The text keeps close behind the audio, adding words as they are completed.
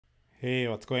Hey,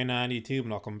 what's going on YouTube? And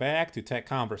welcome back to Tech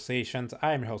Conversations.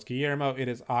 I'm your host Guillermo. It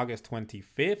is August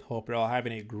 25th. Hope you're all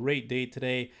having a great day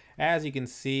today. As you can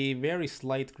see, very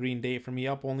slight green day for me,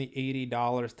 up only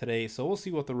 $80 today. So we'll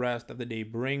see what the rest of the day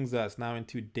brings us. Now in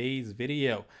today's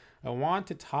video, I want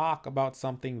to talk about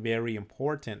something very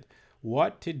important.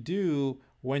 What to do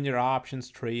when your options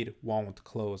trade won't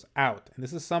close out. And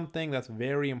this is something that's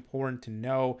very important to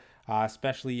know,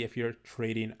 especially if you're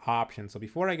trading options. So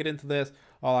before I get into this,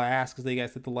 all I ask is that you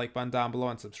guys hit the like button down below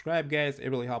and subscribe, guys. It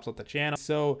really helps out the channel.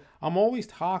 So I'm always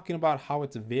talking about how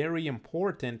it's very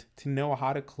important to know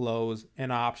how to close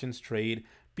an options trade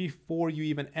before you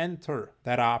even enter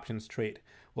that options trade.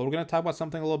 Well, we're going to talk about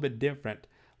something a little bit different.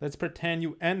 Let's pretend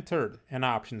you entered an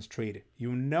options trade.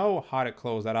 You know how to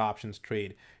close that options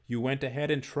trade. You went ahead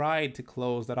and tried to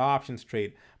close that options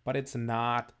trade, but it's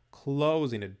not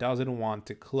closing. It doesn't want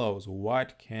to close.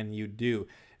 What can you do?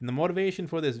 And the motivation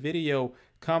for this video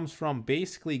comes from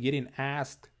basically getting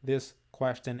asked this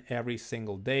question every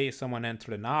single day. Someone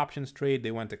entered an options trade,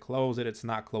 they went to close it, it's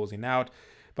not closing out.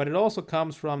 But it also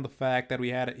comes from the fact that we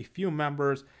had a few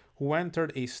members who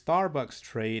entered a Starbucks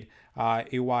trade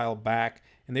a while back,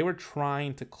 and they were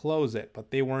trying to close it,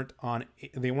 but they were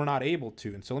not able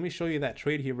to. And so let me show you that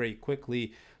trade here very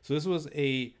quickly. So this was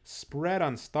a spread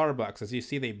on Starbucks. As you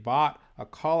see, they bought a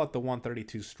call at the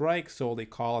 132 strike, sold a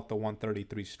call at the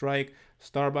 133 strike.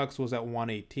 Starbucks was at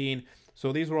 118.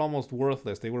 So these were almost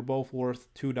worthless. They were both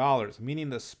worth $2, meaning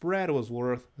the spread was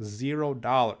worth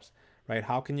 $0. Right?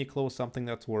 How can you close something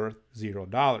that's worth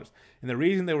 $0? And the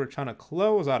reason they were trying to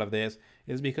close out of this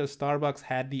is because Starbucks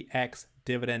had the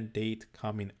ex-dividend date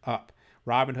coming up.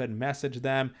 Robinhood messaged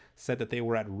them, said that they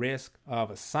were at risk of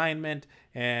assignment,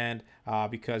 and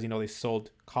because they sold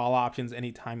call options,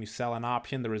 anytime you sell an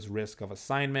option, there is risk of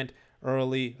assignment.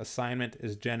 Early assignment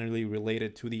is generally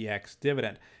related to the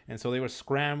ex-dividend. And so they were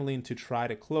scrambling to try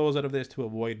to close out of this to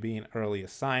avoid being early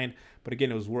assigned. But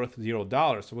again, it was worth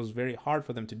 $0. So it was very hard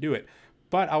for them to do it.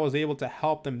 But I was able to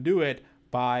help them do it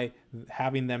by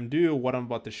having them do what I'm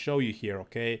about to show you here,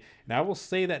 okay? And I will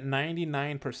say that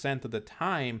 99% of the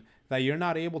time that you're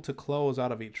not able to close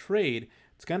out of a trade,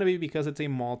 it's going to be because it's a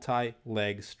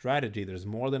multi-leg strategy. There's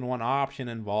more than one option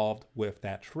involved with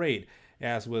that trade,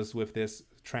 as was with this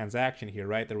transaction here,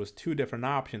 right? There was two different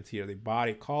options here. They bought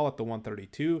a call at the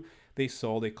 132, they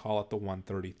sold a call at the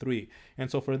 133. And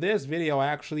so for this video, I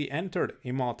actually entered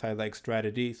a multi-leg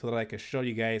strategy so that I could show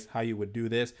you guys how you would do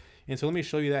this. And so let me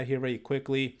show you that here very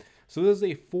quickly. So this is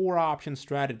a 4-option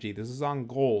strategy. This is on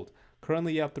gold.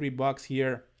 Currently up $3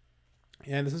 here.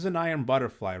 And this is an iron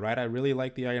butterfly, right? I really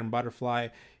like the iron butterfly.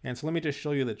 And so let me just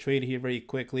show you the trade here very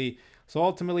quickly. So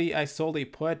ultimately, I sold a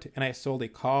put and I sold a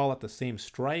call at the same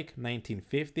strike,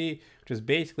 1950, which is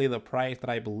basically the price that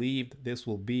I believed this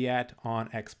will be at on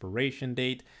expiration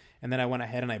date. And then I went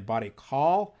ahead and I bought a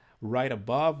call right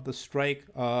above the strike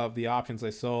of the options I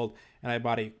sold, and I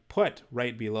bought a put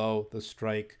right below the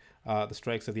strikes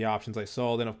of the options I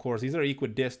sold. And of course, these are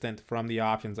equidistant from the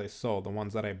options I sold, the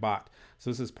ones that I bought.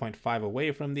 So this is 0.5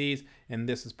 away from these, and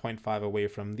this is 0.5 away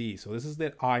from these. So this is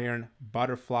the iron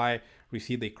butterfly.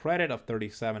 Received a credit of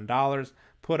 $37,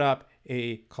 put up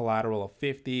a collateral of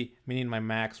 $50, meaning my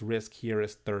max risk here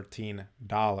is $13.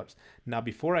 Now,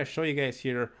 before I show you guys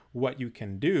here what you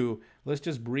can do, let's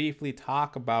just briefly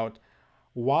talk about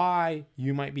why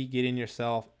you might be getting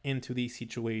yourself into these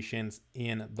situations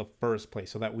in the first place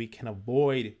so that we can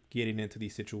avoid getting into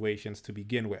these situations to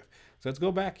begin with. So let's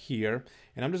go back here,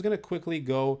 and I'm just going to quickly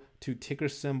go to ticker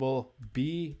symbol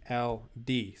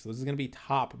BLD. So this is going to be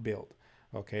top build.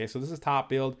 Okay, so this is top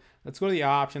build. Let's go to the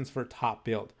options for top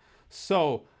build.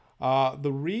 So the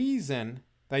reason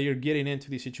that you're getting into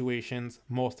these situations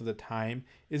most of the time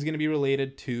is going to be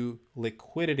related to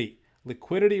liquidity.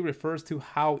 Liquidity refers to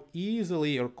how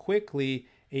easily or quickly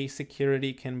a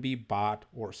security can be bought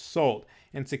or sold.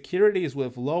 And securities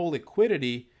with low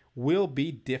liquidity will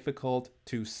be difficult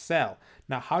to sell.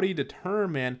 Now, how do you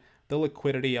determine the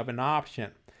liquidity of an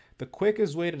option? The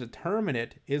quickest way to determine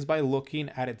it is by looking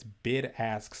at its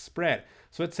bid-ask spread.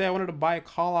 So let's say I wanted to buy a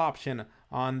call option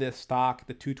on this stock,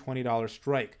 the $220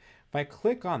 strike. If I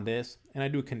click on this and I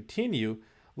do continue,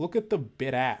 look at the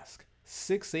bid-ask.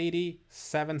 680,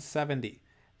 770.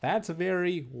 That's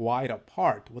very wide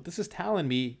apart. What this is telling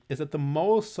me is that the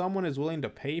most someone is willing to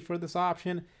pay for this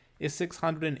option is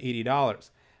 $680.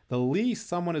 The least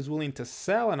someone is willing to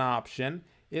sell an option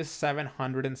is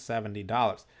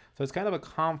 $770. So it's kind of a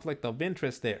conflict of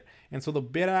interest there. And so the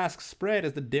bid-ask spread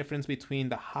is the difference between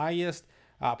the highest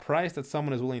price that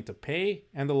someone is willing to pay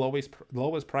and the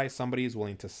lowest price somebody is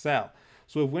willing to sell.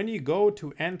 So when you go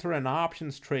to enter an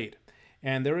options trade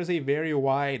and there is a very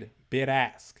wide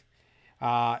bid-ask,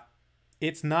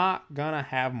 it's not gonna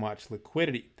have much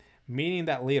liquidity, meaning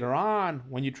that later on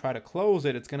when you try to close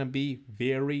it, it's gonna be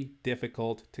very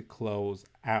difficult to close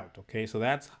out. Okay, so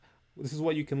this is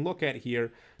what you can look at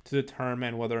here to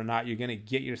determine whether or not you're going to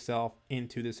get yourself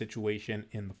into the situation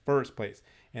in the first place,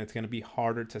 and it's going to be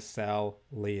harder to sell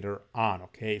later on.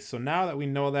 Okay, so now that we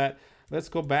know that, let's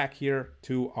go back here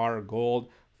to our gold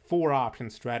 4 option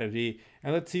strategy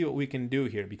and let's see what we can do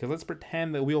here, because let's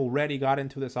pretend that we already got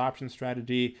into this option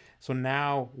strategy. So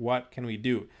now what can we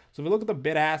do? So if we look at the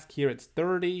bid ask here, it's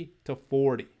 30 to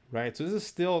 40, right? So this is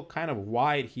still kind of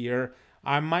wide here.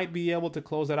 I might be able to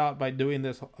close it out by doing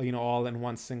this, all in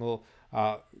one single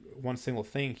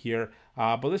thing here.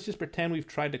 But let's just pretend we've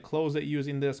tried to close it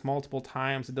using this multiple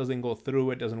times. It doesn't go through.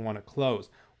 It doesn't want to close.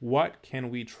 What can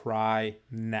we try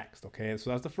next? Okay, so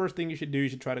that's the first thing you should do. You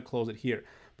should try to close it here.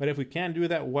 But if we can't do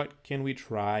that, what can we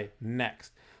try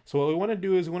next? So what we want to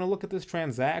do is we want to look at this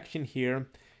transaction here,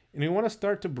 and we want to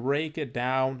start to break it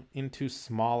down into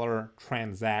smaller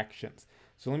transactions.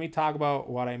 So let me talk about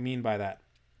what I mean by that.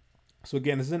 So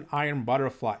again, this is an iron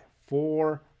butterfly,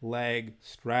 4-leg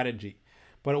strategy.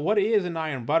 But what is an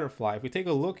iron butterfly? If we take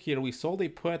a look here, we sold a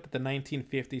put at the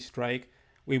 1950 strike.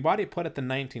 We bought a put at the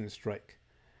 19 strike.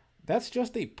 That's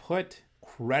just a put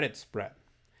credit spread.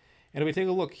 And if we take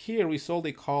a look here, we sold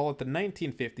a call at the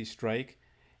 1950 strike,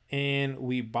 and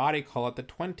we bought a call at the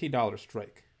 $20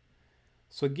 strike.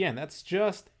 So again, that's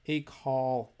just a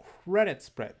call credit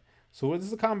spread. So this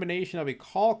is a combination of a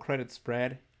call credit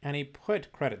spread and a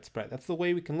put credit spread. That's the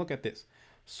way we can look at this.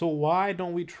 So why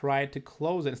don't we try to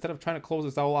close it? Instead of trying to close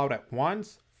this all out at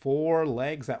once, 4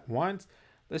 legs at once,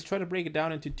 let's try to break it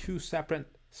down into 2 separate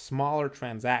smaller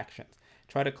transactions.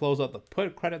 Try to close out the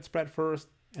put credit spread first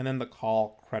and then the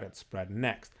call credit spread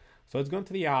next. So let's go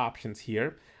into the options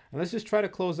here and let's just try to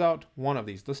close out one of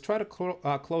these. Let's try to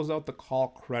close out the call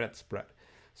credit spread.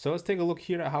 So let's take a look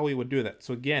here at how we would do that.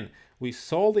 So again, we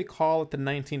sold a call at the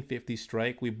 1950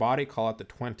 strike. We bought a call at the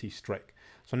 20 strike.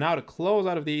 So now to close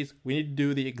out of these, we need to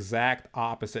do the exact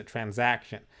opposite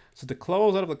transaction. So to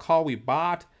close out of the call we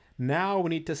bought, now we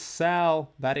need to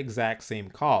sell that exact same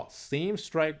call. Same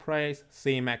strike price,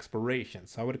 same expiration.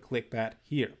 So I would click that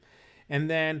here. And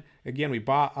then again, we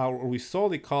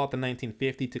sold the call at the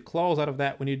 1950. To close out of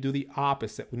that, we need to do the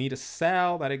opposite. We need to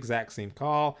sell that exact same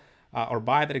call. Or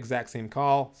buy that exact same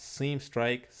call, same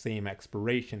strike, same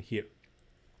expiration here.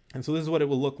 And so this is what it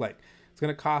will look like. It's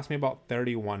going to cost me about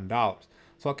 $31.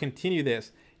 So I'll continue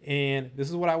this, and this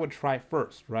is what I would try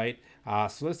first, right?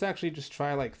 So let's actually just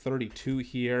try like 32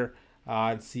 here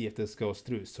and see if this goes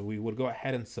through. So we would go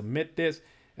ahead and submit this.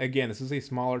 Again, this is a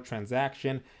smaller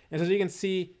transaction. And so as you can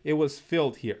see, it was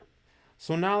filled here.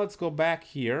 So now let's go back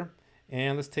here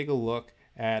and let's take a look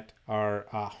at our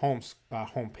home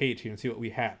page here and see what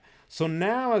we have. So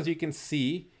now, as you can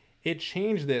see, it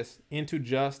changed this into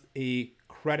just a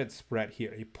credit spread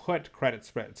here, a put credit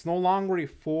spread. It's no longer a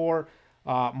 4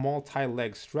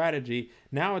 multi-leg strategy.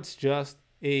 Now it's just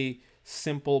a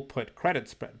simple put credit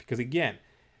spread, because again,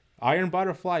 iron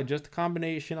butterfly, just a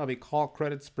combination of a call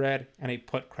credit spread and a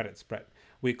put credit spread.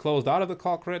 We closed out of the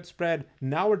call credit spread.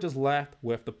 Now we're just left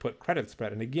with the put credit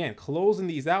spread. And again, closing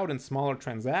these out in smaller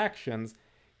transactions,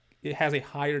 it has a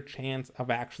higher chance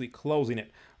of actually closing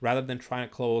it rather than trying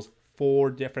to close 4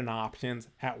 different options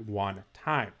at one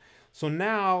time. So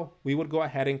now we would go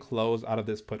ahead and close out of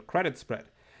this put credit spread.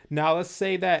 Now let's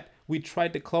say that we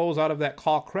tried to close out of that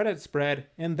call credit spread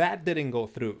and that didn't go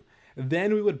through.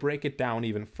 Then we would break it down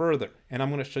even further. And I'm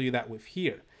going to show you that with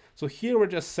here. So here we're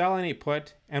just selling a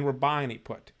put and we're buying a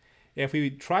put. If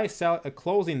we try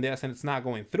closing this and it's not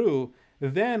going through,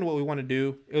 then what we want to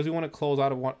do is we want to close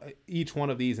out of each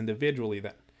one of these individually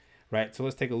then, right? So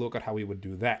let's take a look at how we would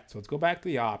do that. So let's go back to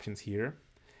the options here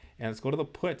and let's go to the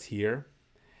puts here.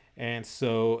 And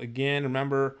so again,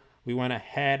 remember, we went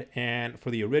ahead and for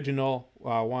the original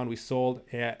one, we sold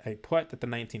a put at the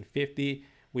 1950.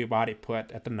 We bought a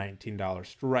put at the $19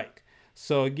 strike.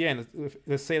 So again,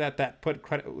 let's say that put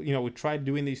credit, we tried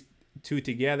doing these 2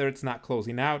 together. It's not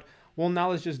closing out. Well,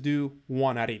 now let's just do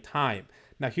one at a time.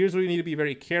 Now, here's where you need to be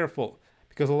very careful,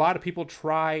 because a lot of people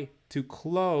try to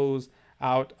close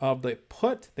out of the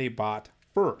put they bought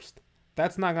first.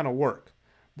 That's not going to work.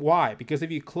 Why? Because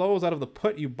if you close out of the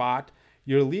put you bought,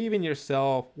 you're leaving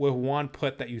yourself with one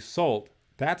put that you sold.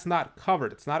 That's not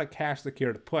covered. It's not a cash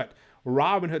secured put.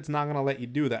 Robinhood's not going to let you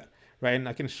do that, right? And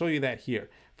I can show you that here.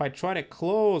 If I try to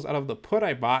close out of the put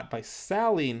I bought by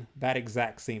selling that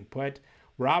exact same put,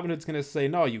 Robinhood's going to say,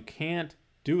 no, you can't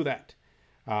do that.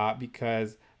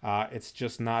 Because it's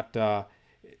just not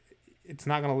it's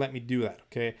not going to let me do that,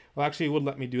 okay? Well, actually, it would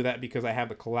let me do that because I have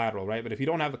the collateral, right? But if you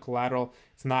don't have the collateral,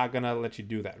 it's not going to let you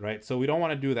do that, right? So we don't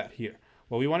want to do that here.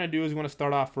 What we want to do is we want to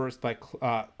start off first by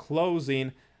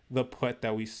closing the put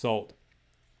that we sold,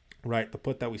 right? The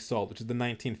put that we sold, which is the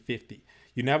 1950.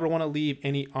 You never want to leave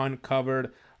any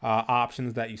uncovered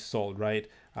options that you sold, right?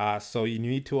 So you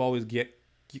need to always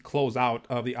close out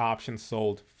of the option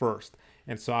sold first.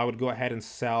 And so I would go ahead and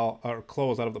sell or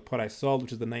close out of the put I sold,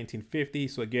 which is the 1950.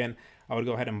 So again, I would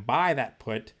go ahead and buy that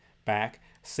put back.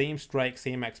 Same strike,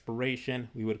 same expiration.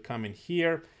 We would come in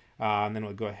here and then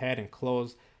we'll go ahead and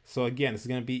close. So again, this is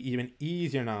going to be even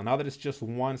easier now that it's just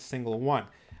one single one.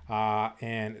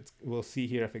 And we'll see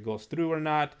here if it goes through or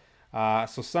not.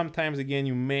 So sometimes, again,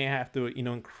 you may have to,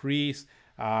 increase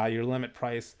your limit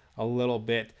price a little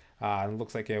bit. It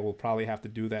looks like it will probably have to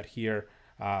do that here.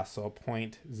 So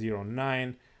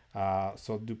 0.09.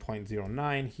 So do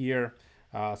 0.09 here.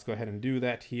 Let's go ahead and do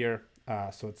that here.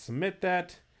 So let's submit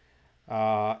that.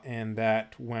 And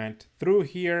that went through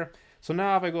here. So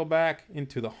now if I go back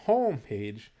into the home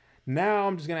page, now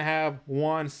I'm just going to have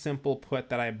one simple put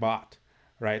that I bought,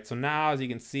 right? So now, as you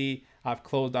can see, I've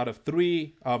closed out of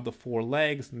 3 of the 4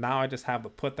 legs. Now I just have the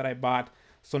put that I bought.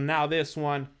 So now this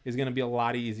one is going to be a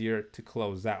lot easier to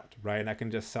close out, right? And I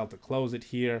can just sell to close it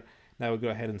here. Now we'll go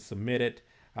ahead and submit it.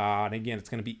 And again, it's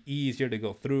going to be easier to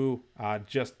go through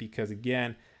just because,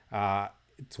 again,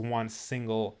 it's one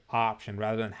single option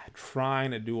rather than trying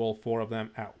to do all 4 of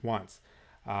them at once.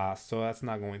 So that's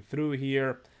not going through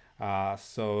here.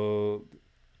 So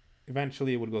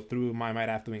eventually it would go through. I might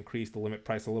have to increase the limit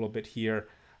price a little bit here,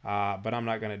 but I'm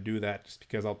not going to do that just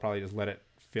because I'll probably just let it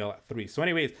fill at 3. So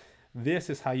anyways, this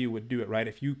is how you would do it, right?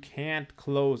 If you can't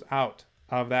close out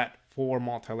of that 4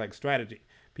 multi-leg strategy,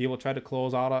 people try to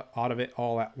close out of it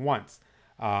all at once.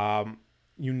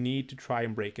 You need to try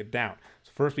and break it down.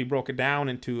 So first we broke it down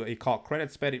into a call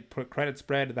credit spread. It put credit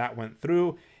spread that went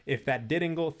through. If that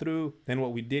didn't go through, then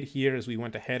what we did here is we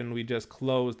went ahead and we just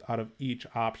closed out of each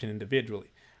option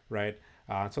individually, right?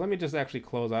 So let me just actually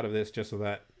close out of this just so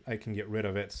that I can get rid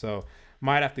of it. So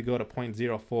might have to go to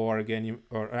 0.04 again,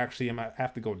 or actually I might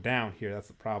have to go down here. That's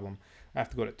the problem. I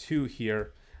have to go to 2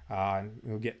 here, and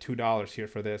we'll get $2 here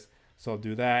for this. So I'll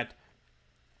do that.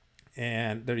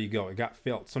 And there you go, it got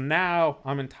filled. So now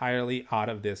I'm entirely out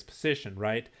of this position,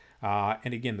 right?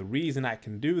 And again, the reason I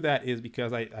can do that is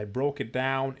because I broke it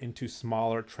down into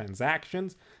smaller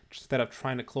transactions instead of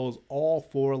trying to close all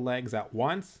 4 legs at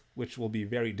once, which will be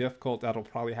very difficult. That'll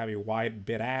probably have a wide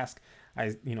bid ask.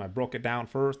 I broke it down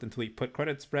first until he put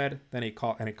credit spread, then he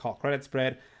called credit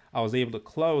spread. I was able to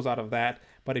close out of that.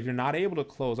 But if you're not able to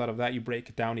close out of that, you break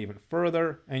it down even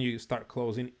further and you start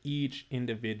closing each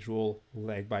individual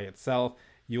leg by itself.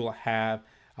 You will have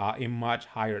a much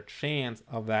higher chance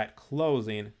of that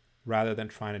closing rather than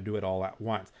trying to do it all at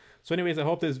once. So anyways, I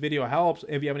hope this video helps.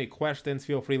 If you have any questions,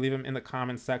 feel free to leave them in the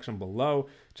comments section below.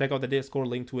 Check out the Discord,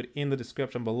 link to it in the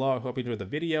description below. I hope you enjoyed the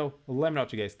video. Let me know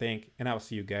what you guys think, and I will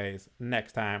see you guys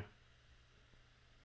next time.